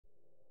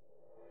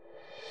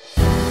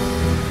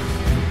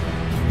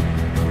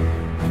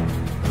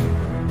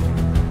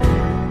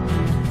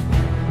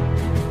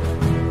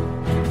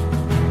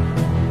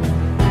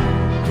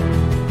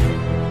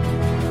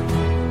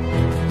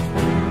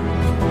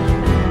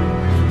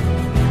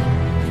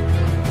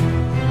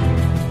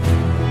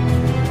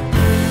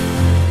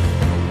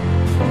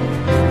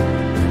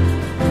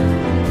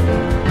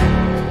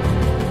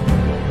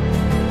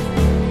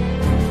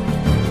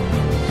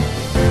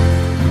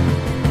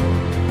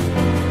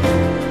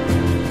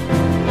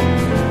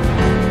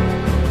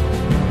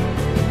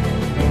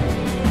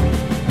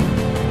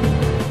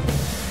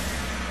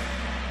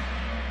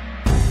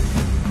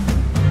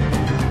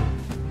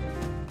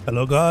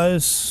Hello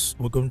guys,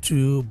 welcome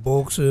to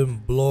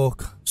Boxing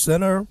Block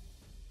Center,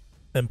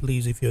 and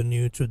please, if you're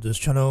new to this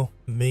channel,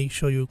 make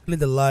sure you click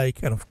the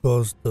like and of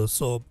course the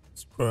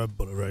subscribe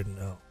button right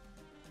now.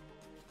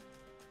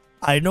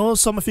 I know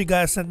some of you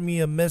guys sent me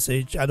a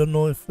message. I don't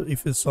know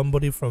if it's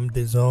somebody from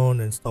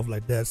DAZN and stuff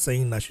like that,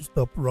 saying I should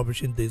stop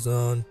rubbishing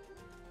DAZN,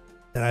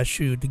 that I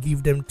should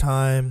give them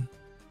time.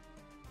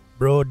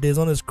 Bro,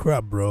 DAZN is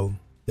crap, bro.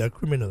 They're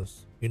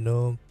criminals, you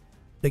know,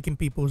 taking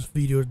people's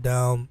videos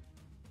down,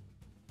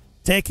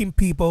 taking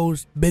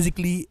people's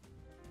basically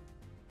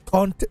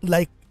content,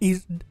 like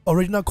his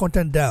original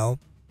content down,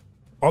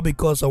 all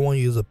because someone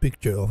used a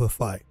picture of a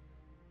fight,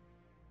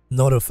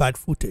 not a fight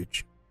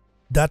footage.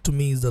 That to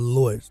me is the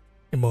lowest,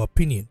 in my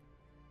opinion.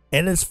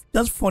 And it's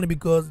just funny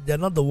because they're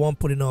not the one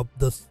putting up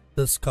the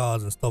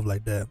scars and stuff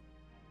like that.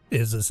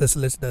 It's the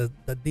senseless that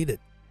did it.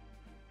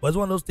 But it's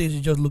one of those things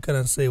you just look at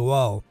and say,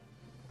 wow.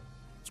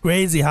 It's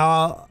crazy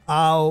how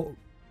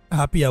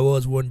happy I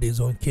was when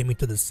DAZN came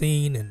into the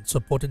scene and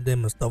supported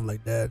them and stuff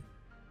like that.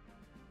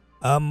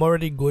 I'm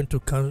already going to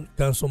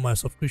cancel my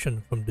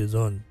subscription from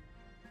DAZN.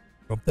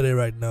 I'm telling you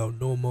right now,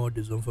 no more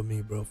DAZN for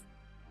me, bro.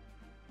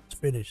 It's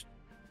finished.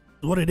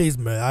 It's what it is,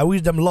 man. I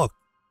wish them luck,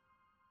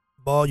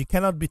 but you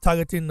cannot be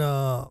targeting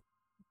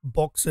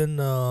boxing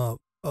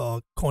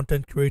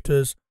content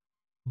creators,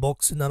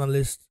 boxing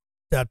analysts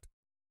that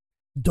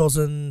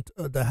doesn't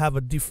that have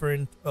a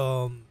different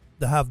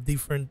that have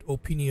different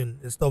opinion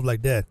and stuff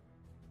like that.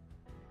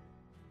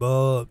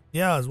 But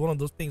yeah, it's one of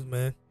those things,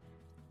 man.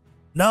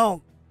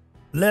 Now,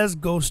 let's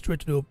go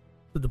straight to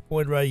the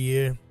point right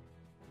here.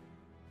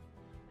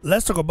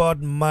 Let's talk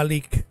about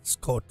Malik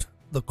Scott,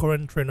 the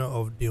current trainer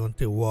of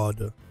Deontay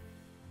Wilder.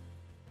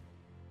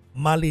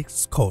 Malik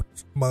Scott.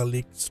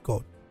 Malik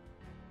Scott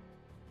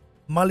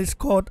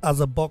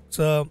as a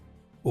boxer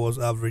was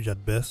average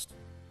at best.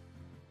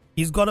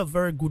 He's got a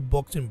very good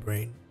boxing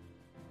brain.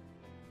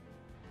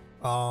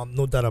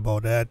 No doubt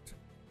about that.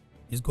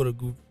 He's got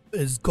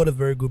a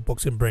very good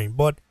boxing brain.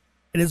 But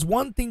it is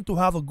one thing to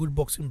have a good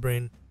boxing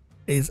brain,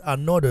 it is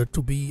another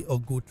to be a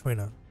good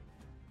trainer.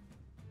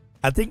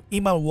 I think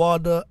him and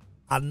Wilder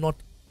are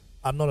not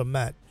a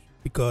match,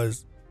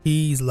 because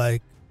he's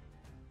like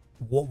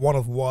one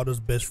of Wilder's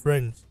best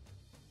friends.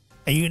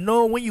 And you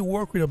know, when you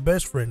work with a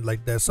best friend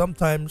like that,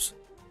 sometimes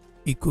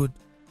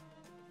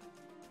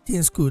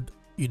things could,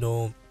 you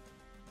know,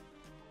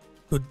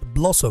 could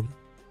blossom,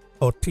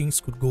 or things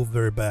could go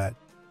very bad.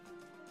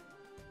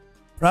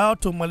 Prior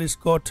to Malik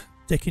Scott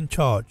taking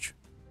charge,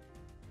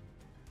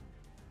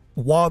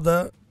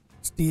 Wilder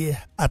still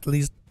at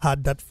least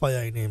had that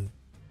fire in him.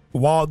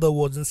 Wilder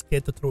wasn't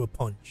scared to throw a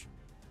punch.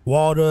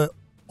 Wilder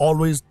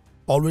always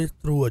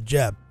threw a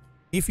jab.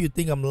 If you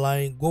think I'm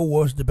lying, go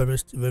watch the Berman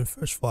Steven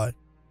first fight.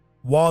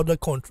 Wilder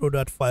controlled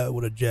that fire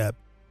with a jab,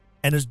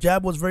 and his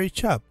jab was very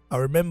sharp. I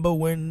remember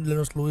when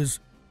Lennox Lewis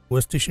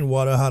was teaching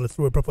Wilder how to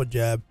throw a proper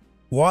jab,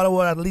 Wilder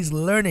was at least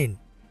learning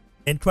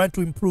and trying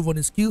to improve on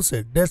his skill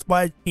set,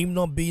 despite him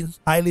not being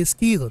highly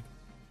skilled.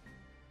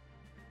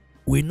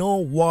 We know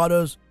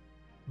Wilder's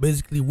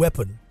basically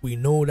weapon. We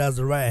know that's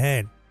the right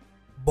hand.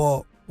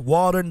 But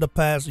Wilder in the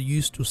past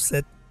used to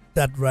set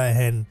that right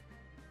hand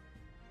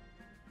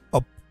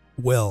up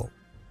well.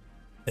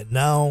 And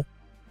now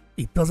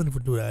he doesn't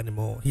even do that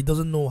anymore. He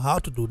doesn't know how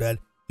to do that.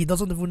 He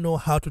doesn't even know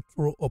how to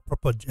throw a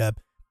proper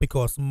jab,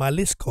 because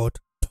Malik Scott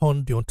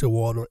turned Deontay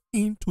Wilder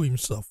into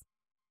himself,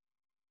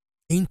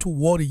 into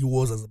what he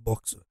was as a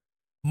boxer.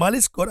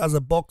 Malik Scott as a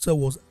boxer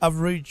was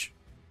average.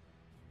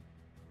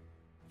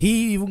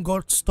 He even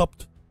got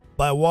stopped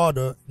by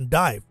Wilder and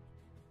dived.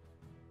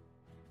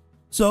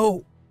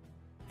 So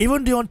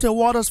even Deontay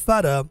Wilder's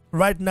father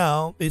right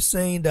now is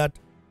saying that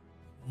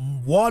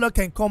Wilder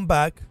can come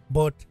back,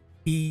 but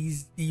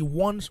he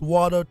wants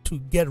Wilder to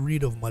get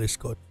rid of Malik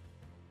Scott.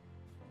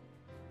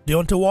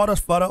 Deontay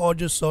Wilder's father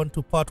urged his son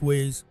to part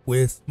ways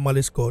with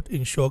Malik Scott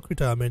in short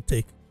retirement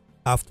take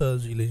after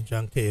Zhilin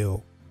Zhang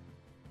KO.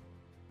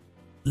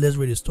 Let's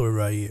read the story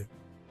right here.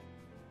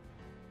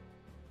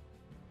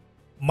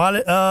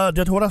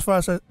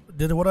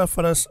 Deontay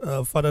Wilder's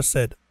father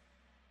said,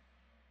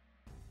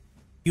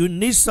 "You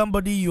need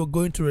somebody you're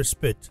going to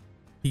respect,"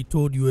 he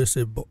told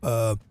USA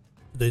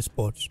Today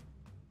Sports.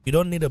 "You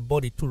don't need a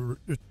body to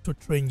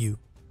train you."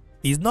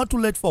 It's not too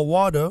late for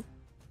Wilder.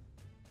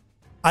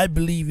 I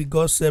believe he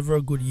got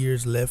several good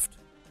years left.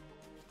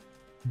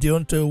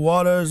 Deontay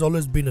Wilder has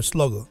always been a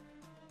slugger.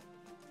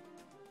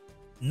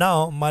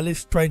 Now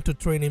Malik's trying to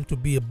train him to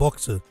be a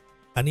boxer,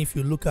 and if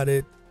you look at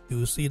it, you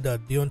will see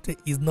that Deontay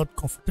is not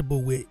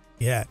comfortable where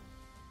he at.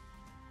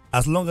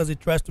 As long as he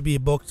tries to be a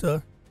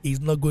boxer,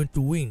 he's not going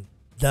to win.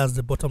 That's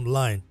the bottom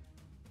line.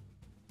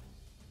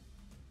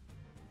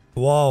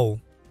 Wow.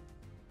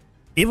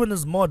 Even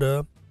his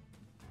mother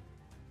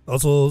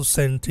also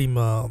sent him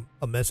a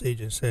message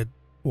and said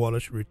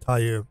Wilder should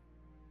retire.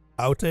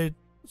 I'll tell you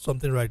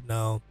something right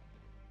now.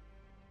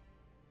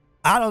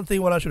 I don't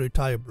think Wilder should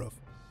retire, bro.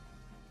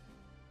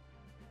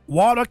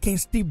 Wilder can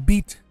still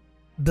beat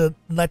the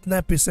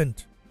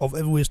 99% of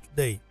heavyweights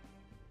today.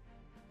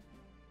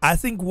 I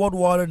think what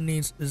Wilder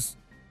needs is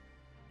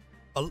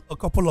a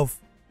couple of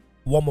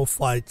warm-up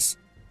fights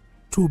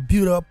to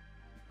build up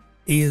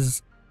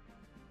his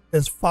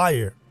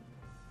fire,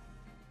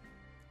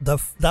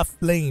 that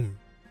flame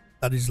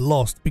that is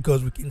lost,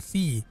 because we can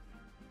see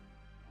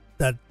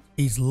that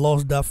he's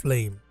lost that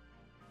flame.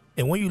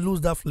 And when you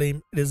lose that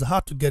flame, it is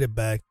hard to get it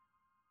back.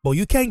 But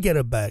you can get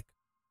it back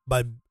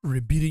by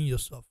rebuilding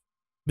yourself.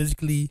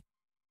 Basically,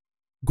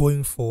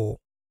 going for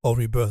a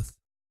rebirth.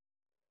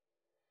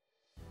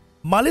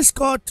 Malik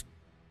Scott,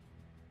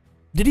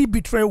 did he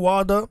betray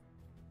Wilder?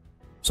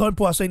 Some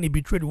people are saying he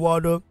betrayed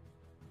Wilder,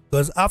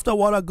 because after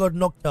Wilder got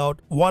knocked out,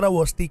 Wilder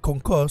was still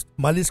concussed.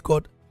 Malik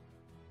Scott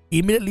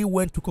immediately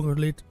went to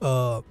congratulate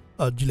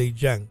Zhilei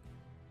Zhang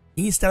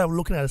instead of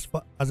looking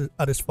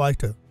at his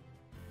fighter.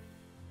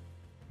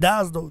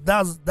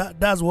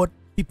 That's what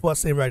people are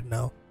saying right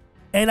now.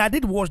 And I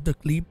did watch the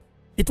clip.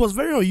 It was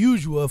very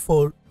unusual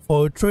for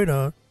a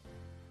trainer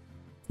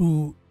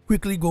to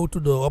quickly go to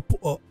the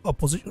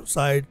opposition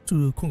side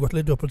to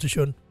congratulate the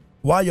opposition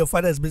while your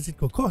fighter is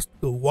basically concussed.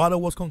 So Wilder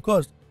was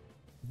concussed.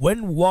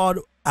 When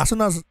Wilder, as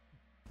soon as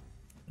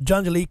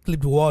Zhang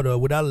clipped Wilder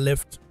with that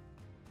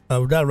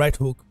with that right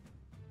hook,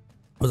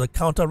 it was a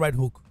counter right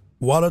hook.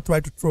 Wilder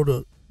tried to throw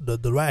the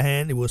right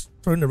hand. He was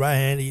throwing the right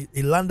hand.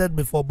 He landed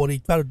before, but he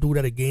tried to do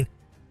that again.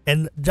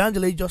 And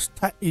Zhang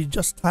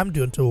just timed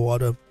Deontay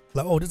Wilder.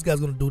 Like, oh, this guy's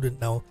going to do that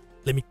now.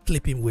 Let me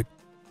clip him with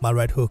my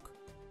right hook.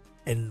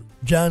 And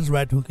Zhang's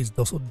right hook is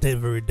also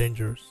very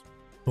dangerous.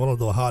 One of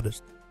the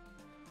hardest,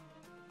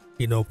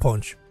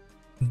 punch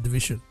in the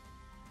division.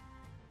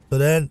 So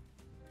then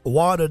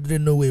Wilder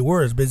didn't know where it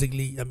was.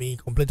 Basically, he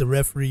complained to the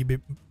referee,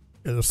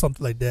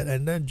 something like that.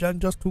 And then Zhang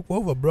just took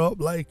over, bro.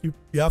 Like, you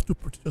have to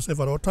protect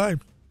yourself at all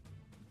times.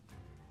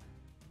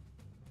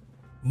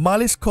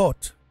 Malik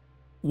Scott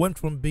went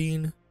from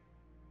being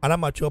an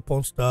amateur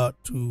porn star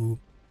to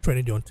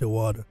training Deontay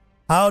Wilder.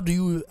 How do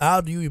you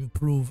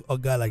improve a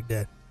guy like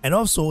that? And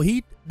also,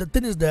 the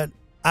thing is that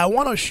I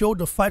want to show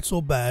the fight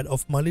so bad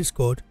of Malik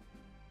Scott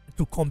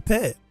to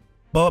compare,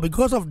 but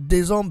because of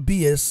DAZN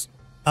BS,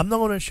 I'm not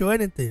gonna show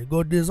anything.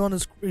 Go, DAZN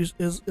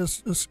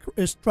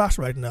is trash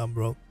right now,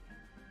 bro.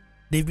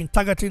 They've been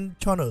targeting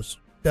channels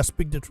that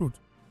speak the truth,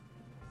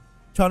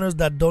 channels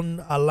that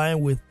don't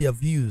align with their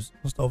views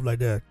and stuff like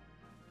that.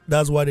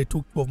 That's why they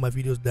took 2 of my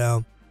videos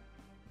down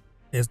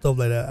and stuff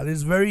like that. And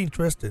it's very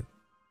interesting.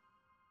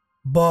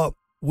 But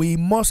we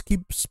must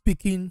keep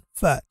speaking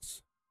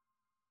facts.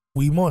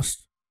 We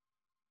must.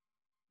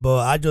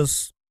 But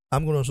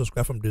I'm gonna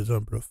subscribe from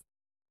DAZN, bro.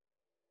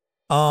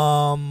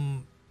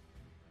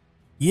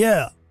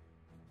 Yeah.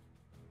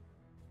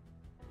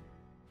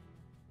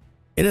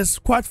 It is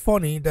quite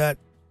funny that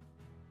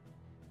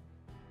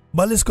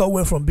Malik Scott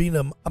went from being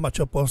an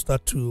amateur porn star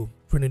to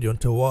training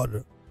Deontay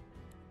Wilder.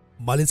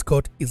 Malik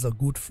Scott is a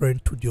good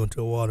friend to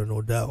Deontay Wilder,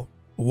 no doubt.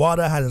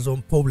 Wilder has his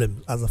own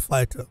problems as a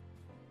fighter,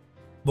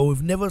 but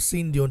we've never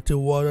seen Deontay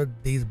Wilder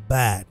this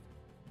bad.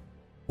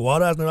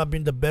 Wilder has never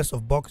been the best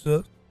of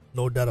boxers,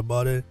 no doubt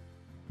about it,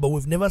 but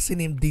we've never seen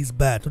him this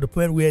bad, to the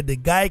point where the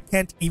guy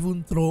can't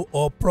even throw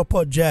a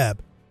proper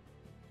jab.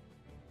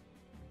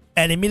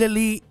 And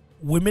immediately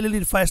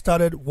the fight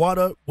started,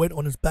 Wilder went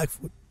on his back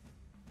foot.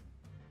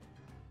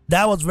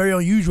 That was very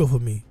unusual for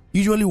me.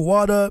 Usually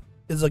Wilder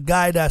is a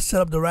guy that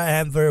set up the right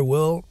hand very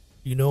well.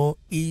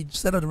 He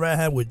set up the right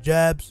hand with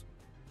jabs.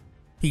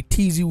 He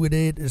teases you with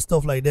it and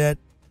stuff like that.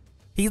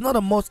 He's not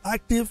the most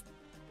active,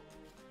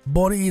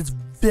 but he is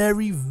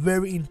very,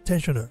 very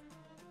intentional.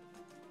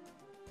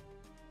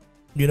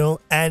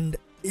 And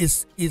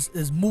his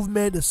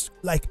movement is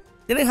like,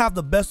 he didn't have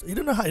the best. He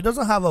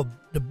doesn't have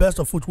the best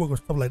of footwork or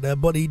stuff like that,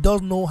 but he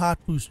does know how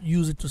to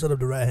use it to set up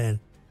the right hand.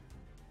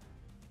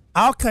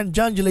 How can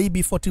Zhang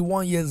be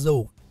 41 years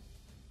old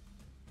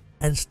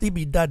and still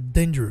be that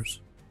dangerous?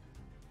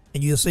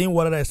 And you're saying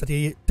Wilder is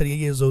 38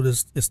 years old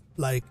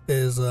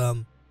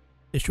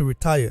he should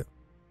retire.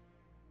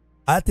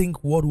 I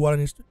think what Wilder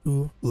needs to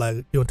do,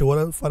 like Deontay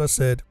Wilder's father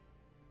said,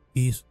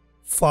 is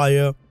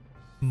fire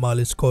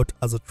Malik Scott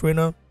as a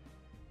trainer,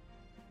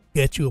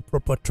 get you a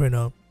proper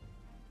trainer,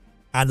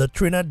 and a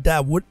trainer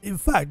that would, in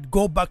fact,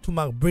 go back to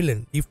Mark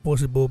Brilliant if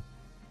possible.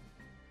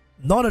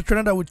 Not a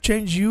trainer that would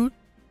change you,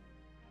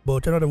 but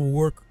a trainer that will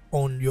work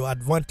on your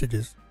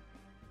advantages,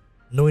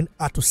 knowing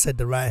how to set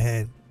the right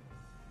hand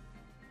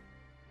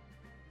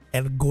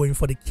and going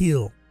for the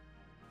kill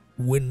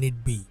when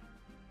need be.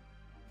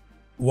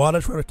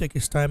 Wilder tried to take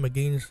his time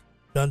against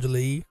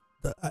Zhang.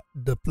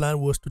 The plan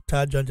was to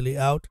tire Zhang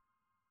out,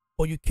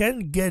 but you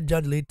can't get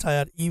Zhang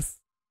tired if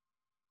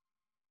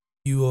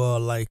you are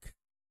like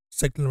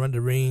circling around the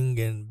ring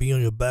and being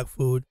on your back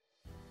foot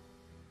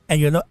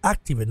and you're not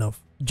active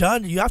enough.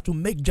 You have to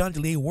make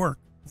Zhang work.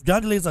 If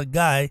Zhang is a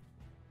guy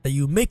that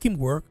you make him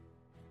work,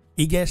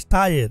 he gets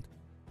tired.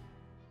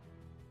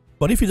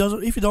 But if you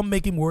don't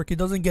make him work, he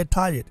doesn't get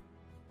tired.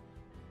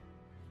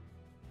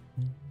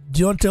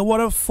 Deontay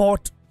Wilder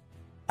fought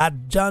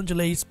at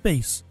Zhang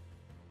pace.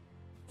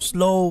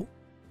 Slow,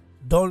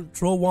 don't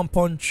throw one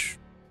punch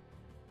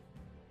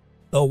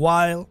a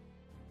while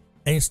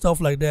and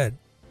stuff like that.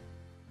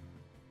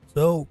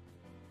 So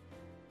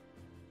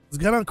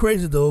It's kind of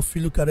crazy though if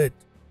you look at it.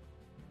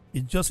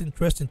 It's just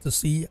interesting to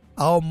see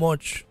how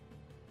much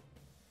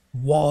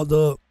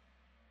Wilder,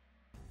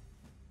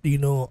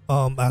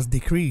 has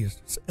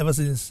decreased ever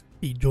since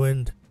he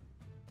joined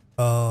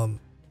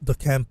the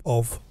camp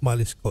of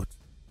Malik Scott.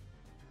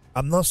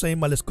 I'm not saying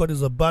Malik Scott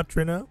is a bad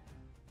trainer.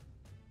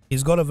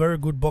 He's got a very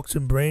good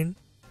boxing brain.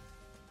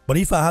 But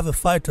if I have a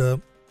fighter,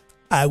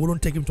 I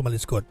wouldn't take him to Malik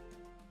Scott.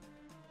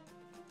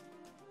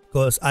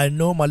 Because I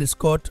know Malik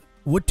Scott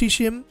would teach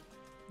him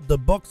the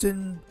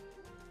boxing,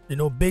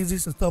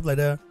 basics and stuff like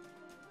that.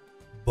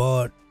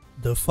 But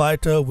the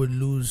fighter will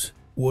lose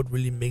what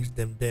really makes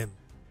them them.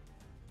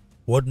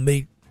 What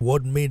made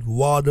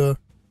Wilder,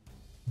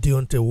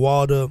 Deontay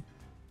Wilder,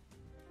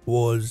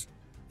 was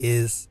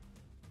his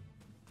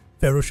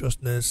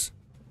ferociousness,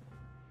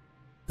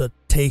 the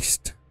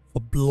taste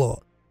for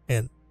blood,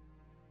 and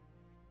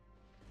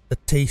the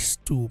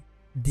taste to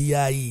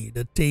DIE,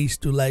 the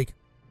taste to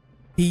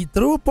he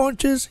threw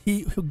punches,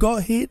 he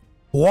got hit.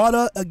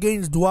 Wilder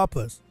against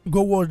Duapas.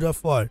 Go watch that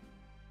fight.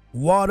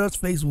 Wilder's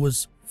face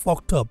was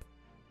fucked up,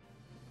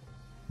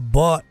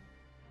 but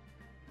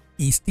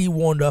he still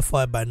won that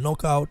fight by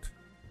knockout.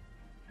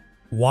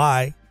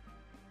 Why?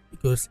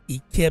 Because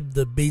he kept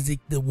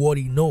what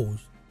he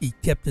knows. He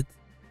kept it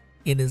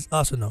in his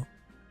arsenal.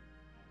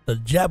 The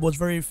jab was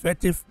very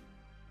effective.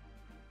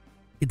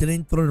 He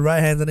didn't throw the right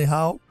hands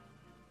anyhow.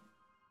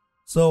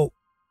 So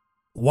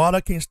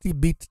Wilder can still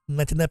beat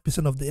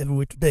 99% of the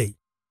heavyweight today.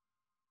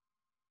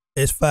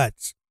 It's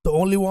facts. The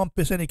only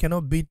 1% he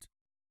cannot beat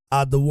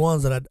are the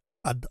ones that are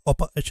at the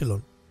upper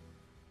echelon.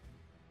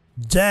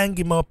 Zhang,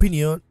 in my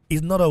opinion,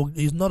 is not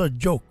a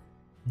joke.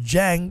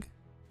 Zhang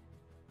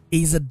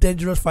is a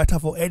dangerous fighter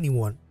for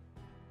anyone.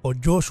 For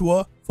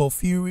Joshua, for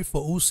Fury,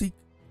 for Usyk.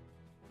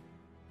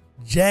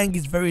 Zhang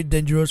is very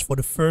dangerous for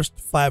the first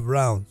 5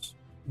 rounds.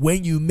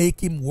 When you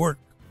make him work.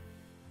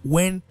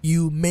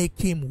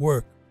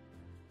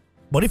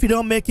 But if you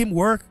don't make him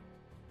work,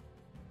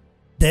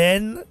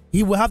 then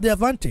he will have the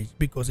advantage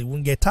because he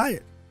won't get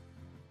tired.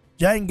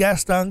 Zhang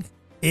Gastang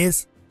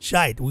is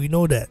shite. We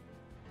know that.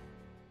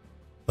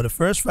 For the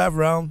first 5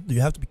 rounds, you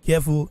have to be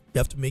careful. You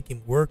have to make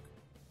him work.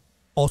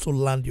 Also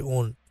land your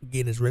own to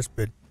gain his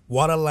respect.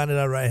 Wilder landed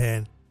that right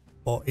hand,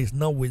 but it's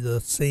not with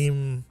the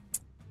same,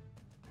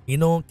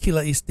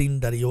 killer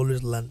instinct that he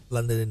always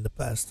landed in the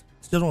past.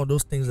 It's just one of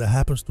those things that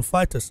happens to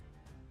fighters.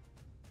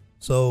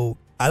 So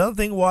I don't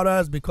think Wilder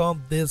has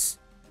become this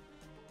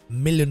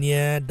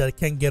millionaire that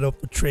can get up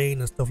the train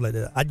and stuff like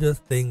that. I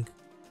just think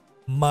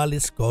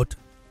Malik Scott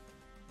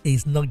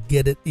is not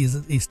getting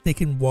it. He's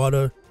taking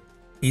Wilder.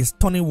 He's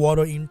turning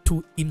Wilder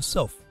into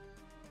himself.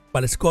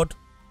 Malik Scott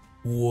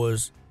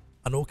was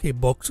an okay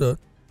boxer.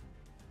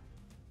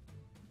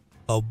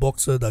 A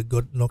boxer that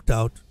got knocked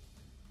out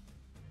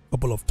a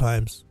couple of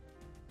times.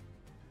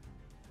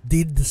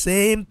 Did the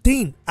same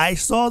thing. I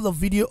saw the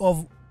video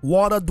of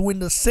Wilder doing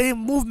the same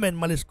movement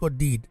Malik Scott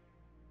did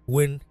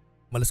when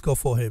Malik Scott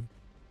fought him.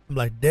 I'm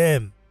like,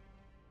 damn.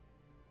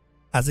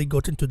 As he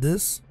got into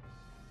this,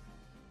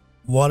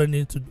 Wilder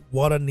needs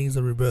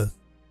a rebirth.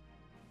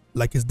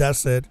 Like his dad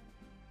said,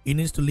 he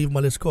needs to leave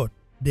Malik Scott.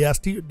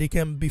 They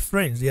can be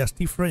friends. They are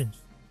still friends.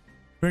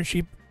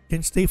 Friendship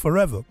can stay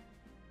forever.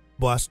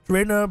 But as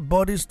trainer,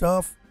 body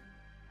stuff,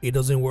 it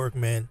doesn't work,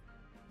 man.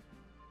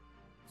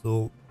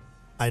 So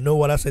I know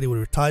what I said, he would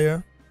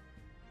retire.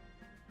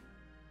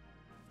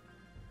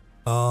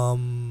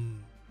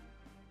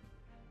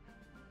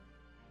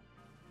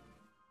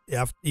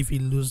 If he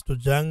loses to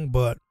Zhang,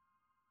 but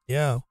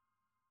yeah,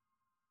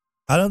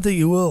 I don't think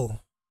he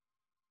will.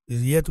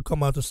 He's yet to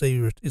come out to say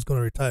he's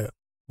gonna retire.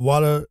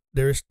 Wilder,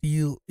 he's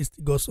still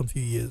got some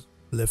few years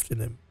left in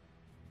him,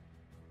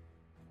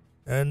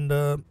 and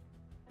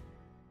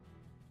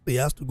he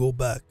has to go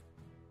back.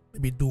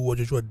 Maybe do what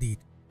Joshua did.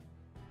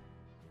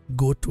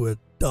 Go to a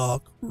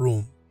dark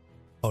room,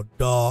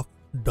 dark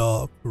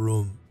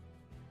room.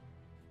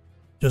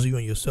 Just you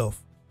and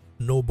yourself,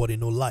 nobody,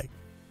 no light,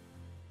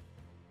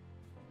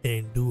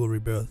 and do a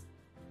rebirth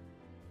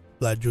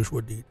like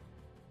Joshua did.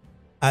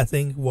 I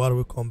think Wilder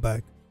will come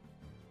back.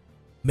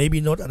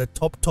 Maybe not at the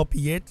top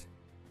yet.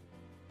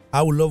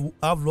 I would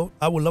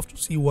love to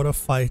see Wilder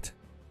fight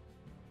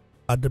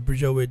at the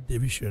Bridgerweight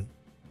division.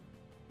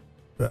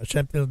 The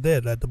champion's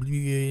dead. Like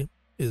WBA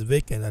is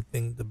vacant. I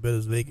think the belt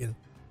is vacant.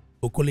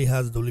 Okoli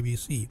has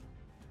WBC.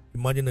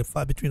 Imagine a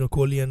fight between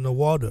Okoli and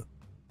Wilder.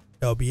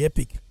 That would be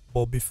epic.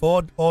 But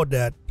before all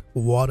that,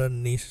 Wilder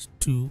needs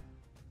to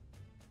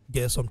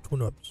get some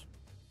tune-ups.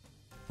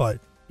 But,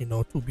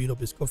 to build up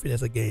his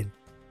confidence again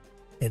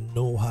and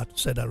know how to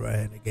set that right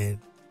hand again.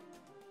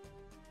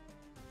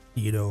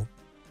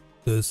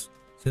 Because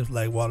it seems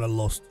like Wilder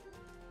lost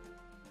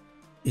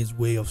his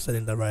way of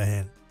setting the right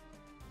hand.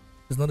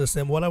 It's not the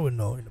same what I would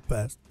know in the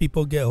past.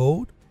 People get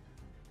old.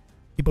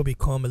 People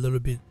become a little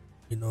bit,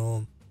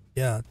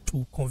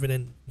 too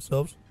confident in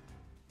themselves.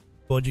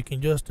 But you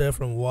can just tell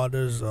from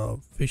Wilder's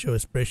facial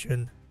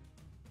expression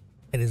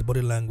and his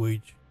body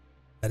language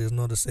that he's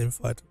not the same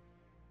fighter.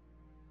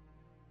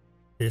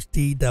 There's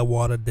still that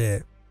Wilder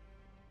there,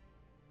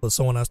 but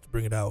someone has to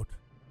bring it out.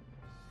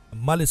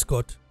 And Malik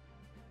Scott,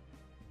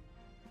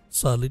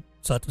 sadly,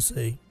 sad to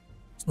say,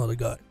 it's not a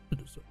guy to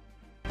do so.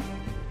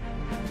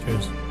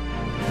 Cheers.